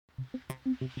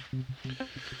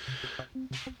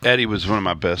Eddie was one of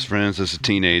my best friends as a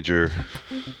teenager.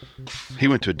 He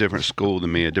went to a different school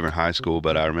than me, a different high school,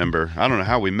 but I remember, I don't know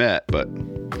how we met, but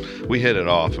we hit it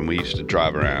off, and we used to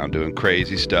drive around doing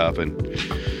crazy stuff and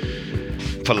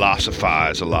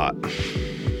philosophize a lot.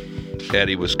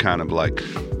 Eddie was kind of like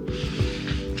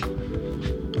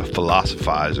a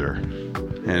philosophizer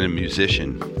and a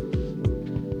musician.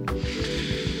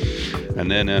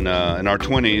 And then in our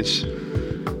 20s,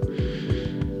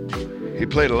 he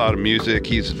played a lot of music.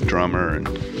 He's a drummer and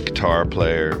guitar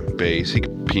player, bass,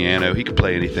 piano. He could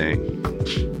play anything.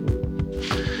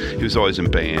 He was always in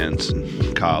bands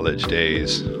in college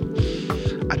days.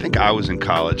 I think I was in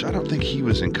college. I don't think he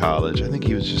was in college. I think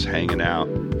he was just hanging out,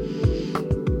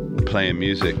 playing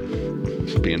music,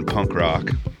 being punk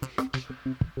rock.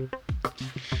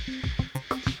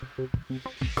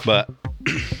 But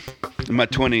in my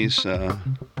 20s,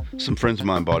 some friends of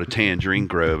mine bought a tangerine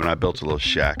grove, and I built a little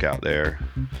shack out there,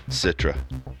 Citra.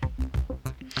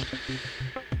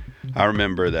 I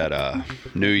remember that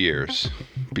New Year's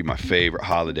be my favorite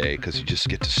holiday because you just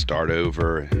get to start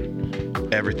over,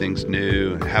 and everything's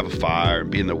new, and have a fire,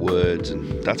 and be in the woods,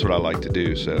 and that's what I like to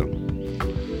do. So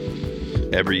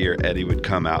every year Eddie would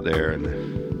come out there, and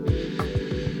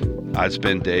I'd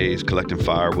spend days collecting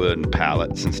firewood and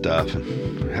pallets and stuff,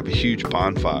 and have a huge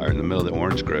bonfire in the middle of the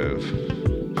orange grove.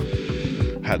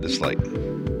 Had this like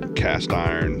cast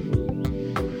iron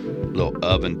little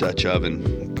oven, Dutch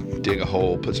oven. Dig a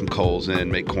hole, put some coals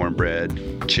in, make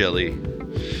cornbread, chili.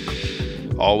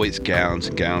 Always gallons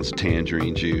and gallons of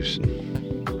tangerine juice.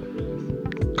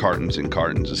 Cartons and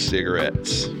cartons of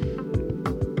cigarettes.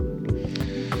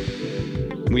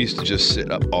 We used to just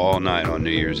sit up all night on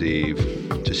New Year's Eve,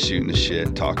 just shooting the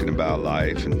shit, talking about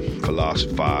life and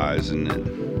philosophizing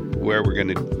and where we're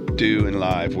going to do in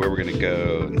life, where we're going to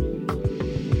go. And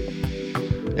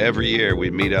every year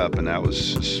we'd meet up, and that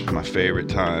was just my favorite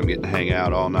time, getting to hang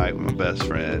out all night with my best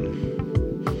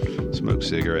friend, smoke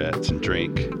cigarettes and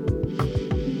drink.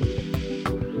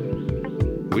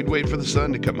 We'd wait for the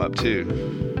sun to come up too.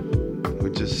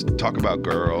 We'd just talk about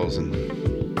girls and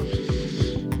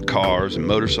cars and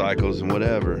motorcycles and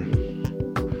whatever.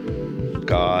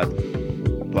 God,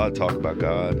 a lot of talk about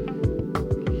God.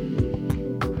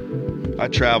 I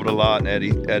traveled a lot, and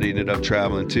Eddie ended up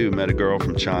traveling too. Met a girl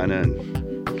from China,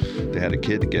 and they had a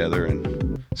kid together,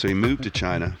 and so he moved to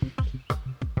China.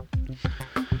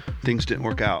 Things didn't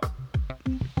work out.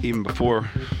 Even before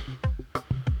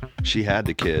she had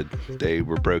the kid, they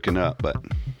were broken up, but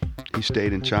he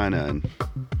stayed in China and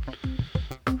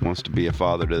wants to be a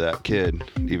father to that kid,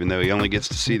 even though he only gets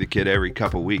to see the kid every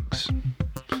couple weeks,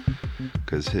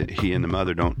 because he and the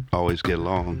mother don't always get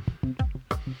along.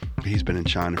 He's been in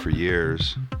China for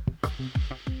years.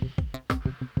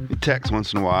 He texts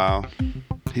once in a while.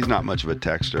 He's not much of a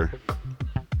texter.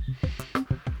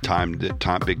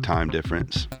 Big time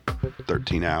difference.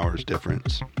 13 hours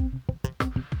difference.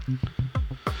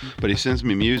 But he sends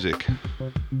me music.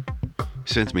 He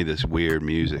sends me this weird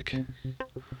music.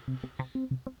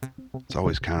 It's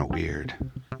always kind of weird,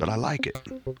 but I like it.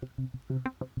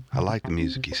 I like the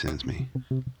music he sends me.